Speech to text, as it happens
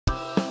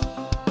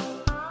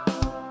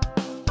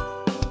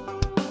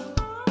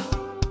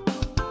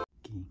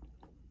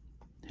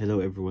Hello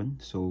everyone.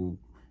 So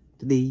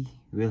today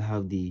we'll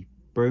have the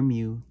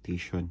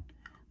permutation.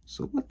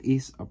 So what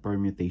is a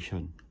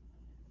permutation?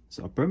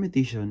 So a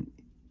permutation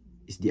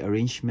is the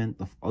arrangement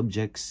of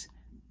objects,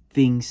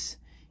 things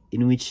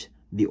in which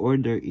the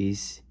order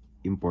is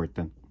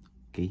important.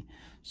 Okay,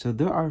 so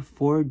there are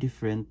 4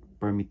 different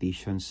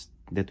permutations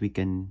that we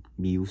can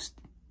be used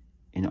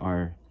in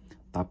our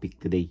topic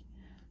today.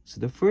 So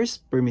the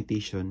first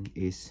permutation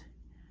is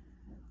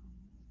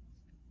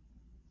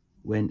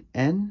when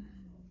n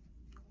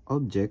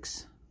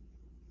objects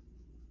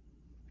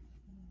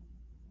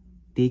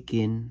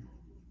taken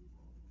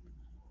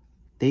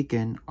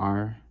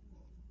are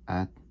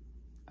at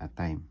a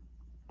time.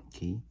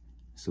 Okay,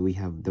 so we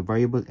have the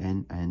variable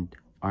n and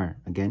r.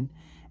 Again,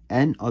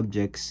 n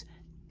objects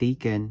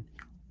taken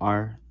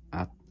are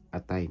at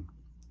a time.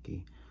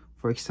 Okay,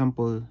 for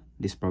example,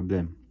 this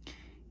problem.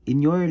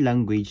 In your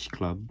language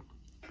club,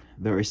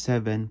 there are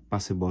 7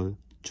 possible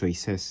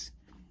choices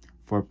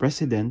for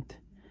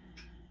president,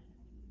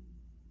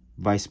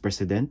 vice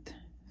president,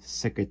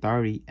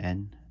 secretary,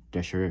 and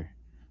treasurer.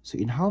 So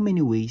in how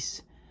many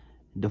ways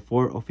the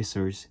 4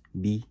 officers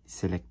be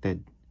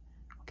selected?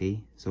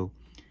 Okay, so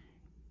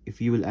if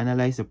you will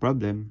analyze the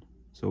problem,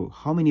 so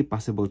how many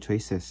possible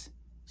choices?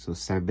 So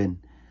 7.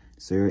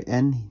 So your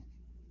n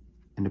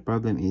and the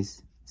problem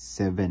is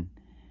 7.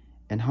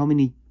 And how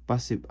many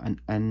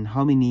and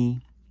how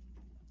many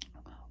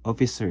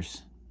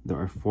officers? There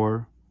are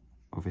 4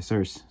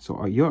 officers.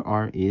 So your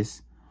r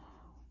is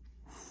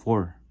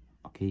 4.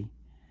 Okay,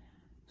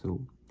 so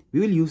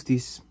we will use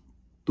these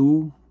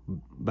 2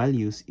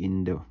 values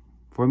in the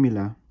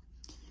formula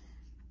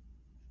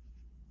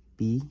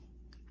P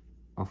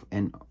of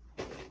n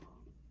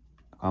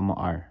comma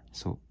r.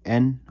 So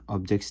n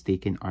objects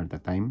taken are the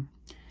time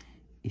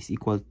is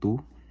equal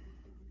to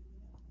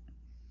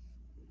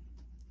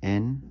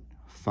n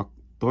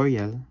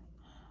factorial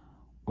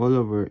all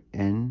over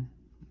n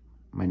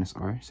minus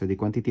r. So the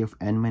quantity of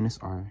n minus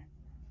r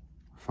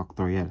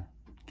factorial.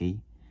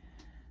 Okay,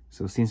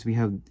 so since we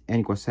have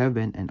n equals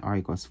 7 and r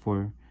equals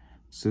 4,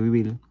 so we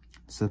will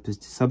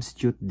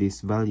substitute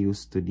these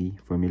values to the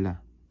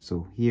formula.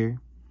 So here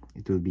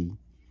it will be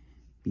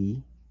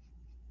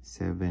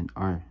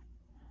P7R.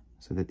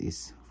 So that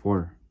is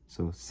 4.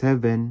 So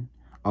 7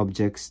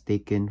 objects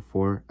taken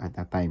 4 at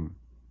a time.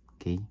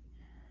 Okay,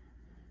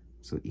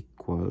 so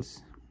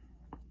equals,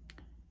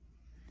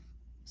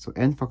 so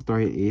n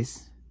factorial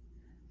is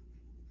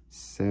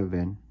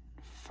 7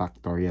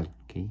 factorial.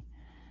 Okay,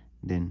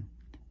 then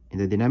in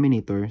the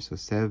denominator, so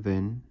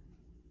 7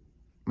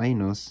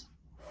 minus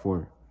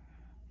 4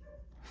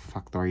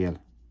 factorial.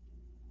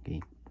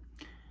 Okay,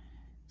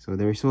 so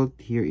the result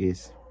here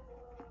is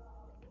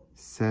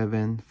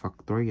 7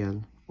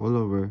 factorial all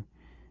over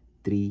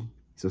 3.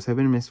 So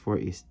 7 minus 4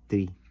 is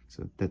 3.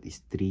 So that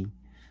is 3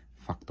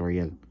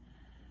 factorial.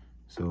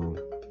 So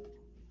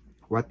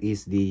what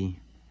is the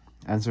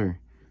answer?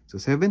 So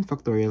 7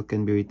 factorial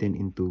can be written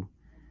into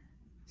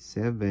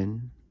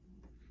 7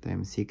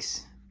 times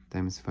 6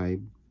 times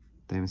 5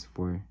 times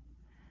 4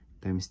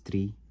 times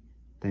 3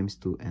 times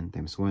 2 and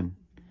times 1.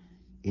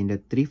 In the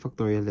 3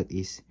 factorial, that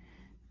is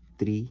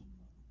 3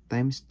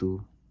 times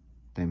 2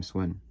 times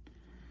 1.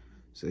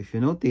 So if you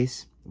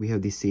notice, we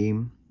have the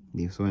same,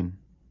 this one.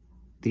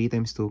 3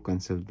 times 2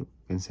 cancelled.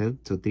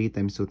 So 3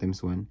 times 2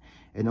 times 1.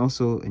 And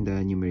also in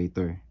the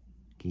numerator.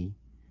 Okay,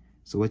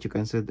 so what you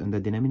cancelled on the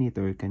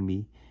denominator can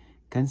be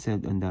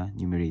cancelled on the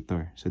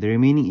numerator. So the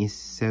remaining is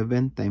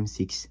 7 times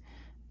 6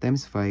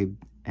 times 5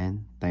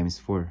 and times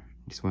 4.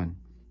 This one.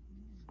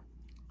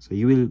 So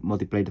you will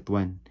multiply that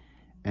one.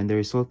 And the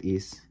result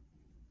is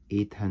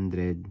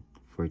 840.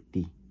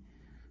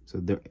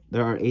 So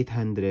there are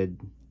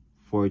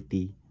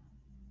 840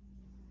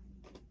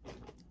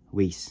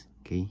 ways.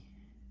 Okay,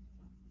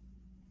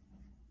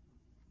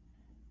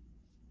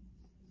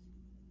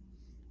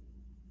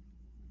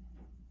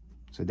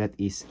 so that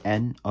is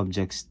n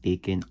objects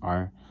taken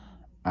are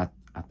at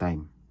a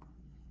time.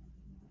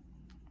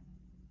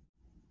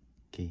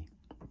 Okay,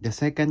 the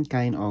second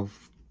kind of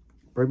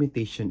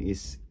permutation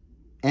is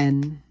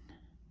n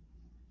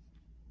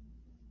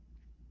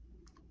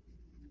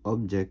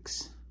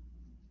objects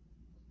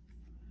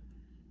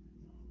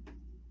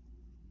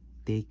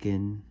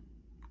taken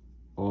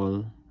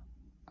all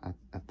at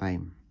a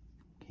time.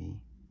 Okay,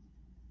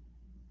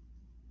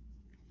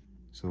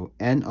 so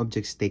n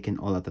objects taken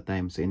all at a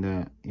time. So in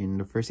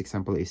the first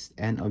example is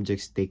n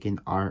objects taken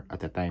are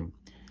at a time.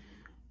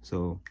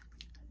 So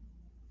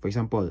for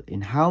example,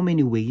 in how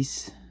many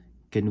ways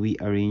can we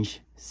arrange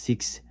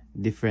 6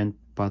 different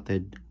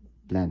potted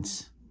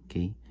plants?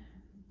 Okay,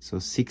 so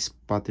 6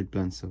 potted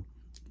plants. So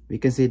we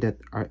can say that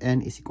our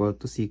n is equal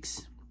to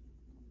 6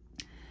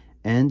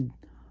 and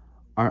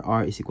our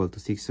r is equal to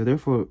 6. So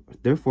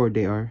therefore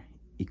they are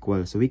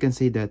equal. So we can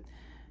say that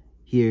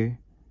here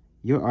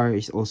your r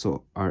is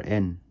also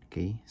rn.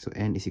 Okay, so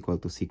n is equal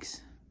to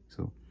 6.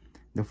 So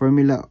the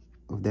formula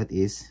of that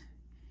is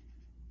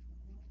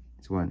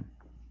 1.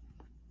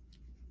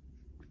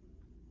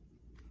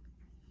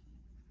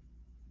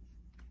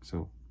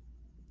 So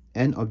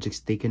n objects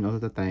taken all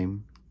the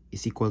time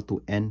is equal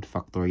to n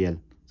factorial.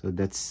 So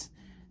that's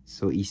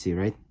so easy,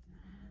 right?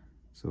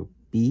 So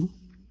p,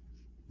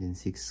 then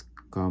 6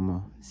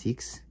 comma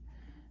 6,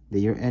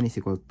 then your n is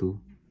equal to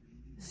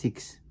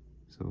 6.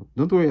 So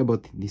don't worry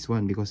about this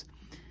one because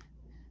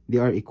they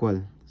are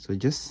equal. So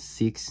just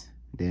 6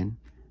 then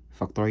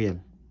factorial.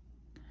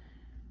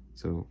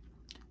 So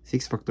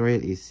 6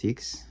 factorial is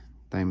 6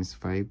 times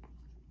 5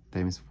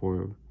 times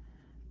 4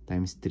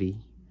 times 3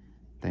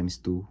 times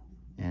 2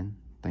 and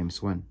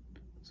times 1.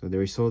 So the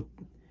result,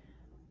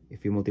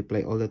 if you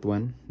multiply all that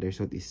one, the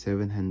result is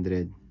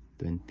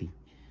 720.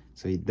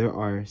 So there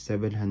are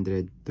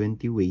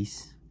 720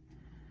 ways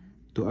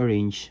to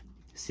arrange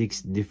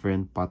 6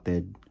 different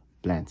potted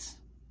plants.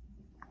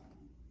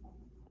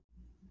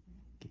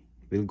 Okay.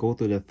 We'll go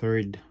to the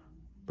third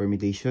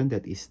permutation,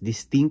 that is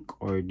distinct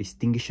or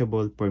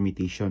distinguishable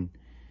permutation.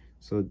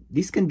 So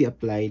this can be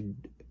applied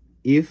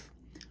if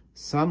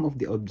some of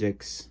the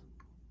objects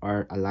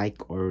are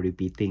alike or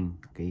repeating.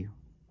 Okay,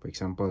 for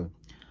example,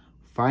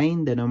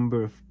 find the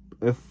number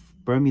of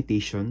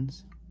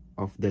permutations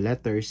of the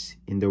letters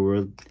in the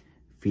word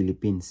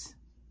Philippines.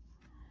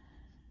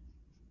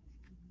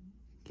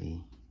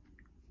 Okay.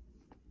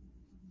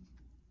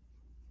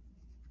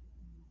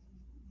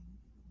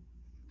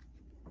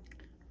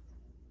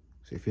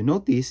 So if you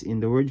notice, in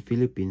the word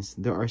Philippines,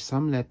 there are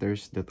some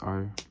letters that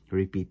are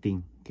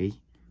repeating. Okay,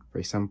 for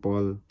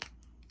example,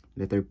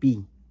 letter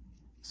P.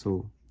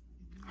 So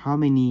how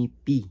many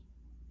P?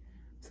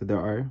 So there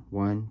are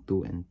 1,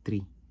 2, and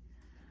 3.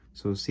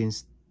 So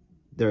since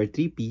there are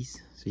 3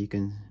 P's, so you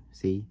can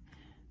say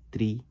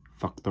 3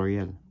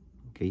 factorial.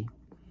 Okay,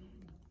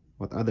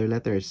 what other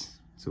letters?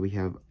 So we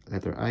have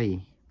letter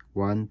I,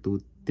 1,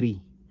 2,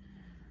 3.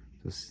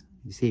 So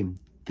the same,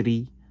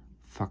 3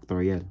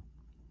 factorial.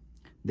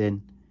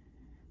 Then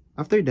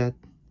after that,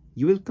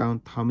 you will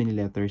count how many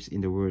letters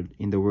in the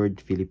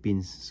word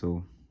Philippines.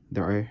 So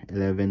there are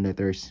 11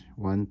 letters,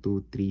 1,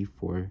 2, 3,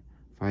 4,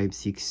 5,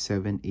 6,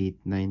 7, 8,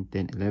 9,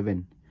 10,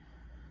 11.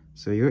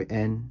 So your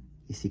n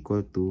is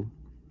equal to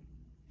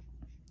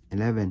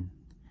 11.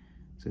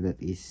 So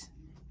that is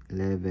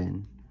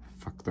 11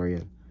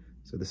 factorial.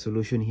 So the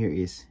solution here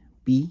is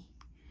P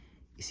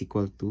is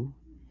equal to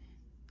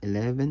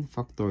 11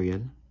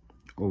 factorial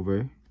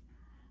over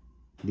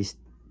this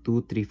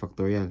 2, 3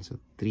 factorial. So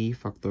 3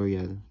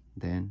 factorial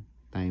then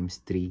times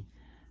 3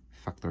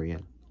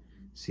 factorial.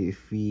 So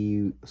if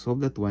we solve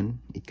that one,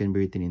 it can be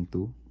written in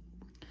 2.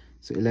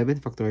 So 11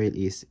 factorial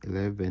is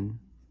 11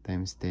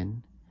 times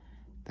 10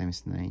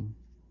 times 9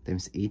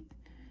 times 8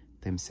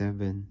 times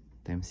 7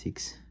 times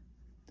 6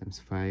 times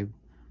 5,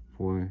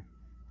 4,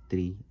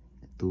 3,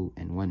 2,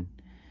 and 1.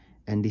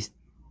 And this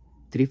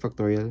 3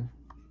 factorial,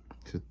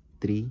 so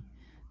 3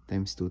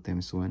 times 2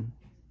 times 1.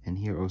 And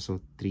here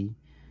also 3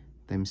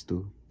 times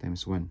 2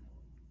 times 1.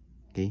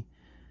 Okay,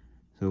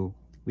 so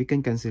we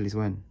can cancel this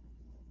one.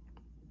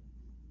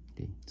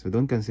 Okay, so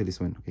don't cancel this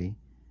one, okay,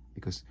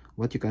 because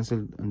what you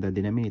cancel on the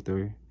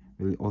denominator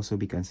will also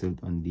be cancelled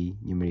on the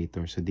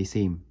numerator, so the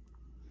same.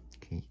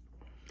 Okay,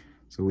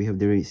 so we have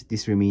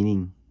this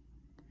remaining.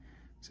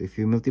 So if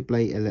you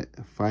multiply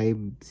 5,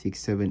 6,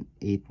 7,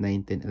 8,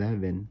 9, 10,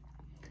 11,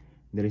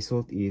 the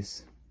result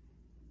is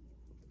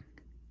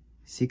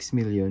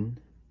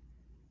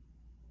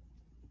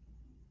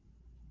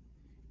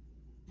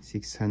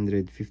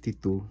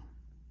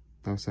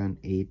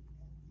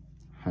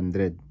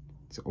 6,652,800.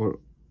 So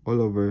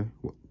all over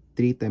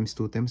 3 times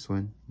 2 times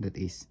 1, that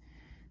is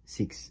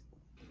 6.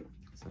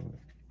 So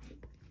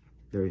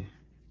there.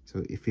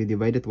 So if you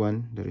divide that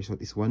one, the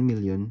result is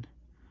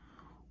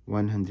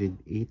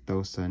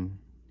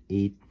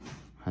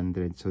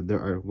 1,108,800. So there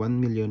are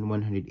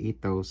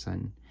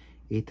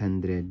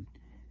 1,108,800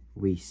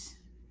 ways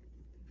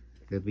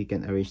that we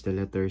can arrange the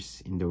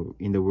letters in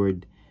the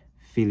word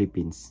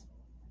Philippines.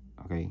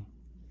 Okay.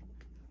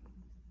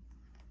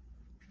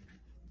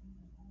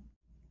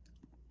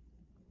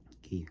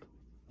 Okay.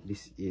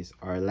 This is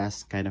our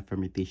last kind of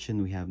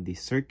permutation. We have the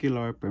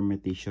circular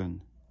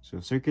permutation.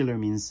 So circular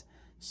means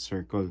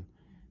circle.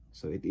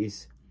 So it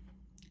is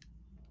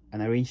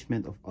an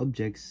arrangement of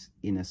objects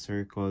in a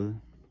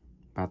circle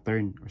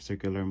pattern or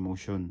circular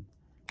motion.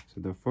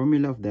 So the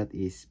formula of that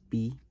is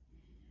P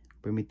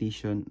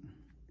permutation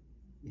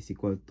is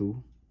equal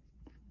to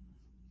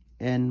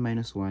n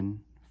minus 1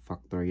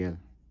 factorial.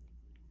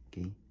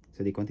 Okay,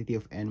 so the quantity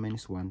of n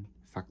minus 1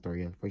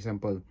 factorial. For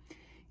example,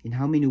 in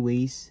how many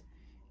ways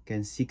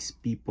can 6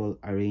 people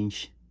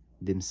arrange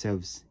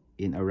themselves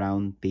in a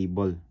round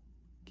table?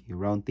 Okay,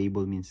 round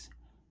table means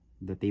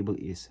the table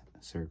is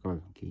a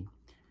circle. Okay,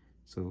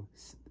 so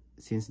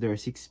since there are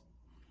 6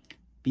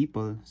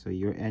 people, so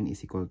your n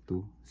is equal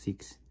to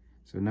 6.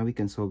 So now we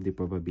can solve the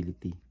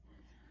probability.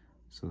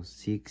 So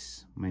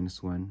 6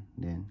 minus 1,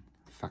 then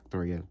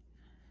factorial.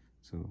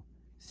 So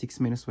 6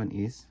 minus 1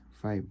 is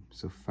 5.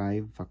 So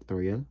 5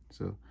 factorial.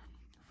 So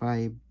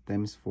 5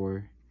 times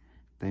 4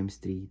 times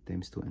 3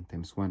 times 2 and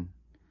times 1.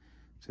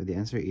 So the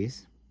answer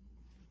is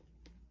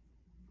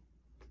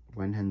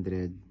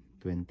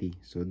 120.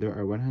 So there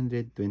are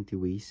 120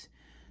 ways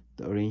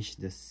to arrange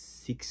the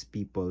 6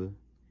 people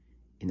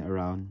in a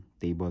round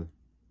table.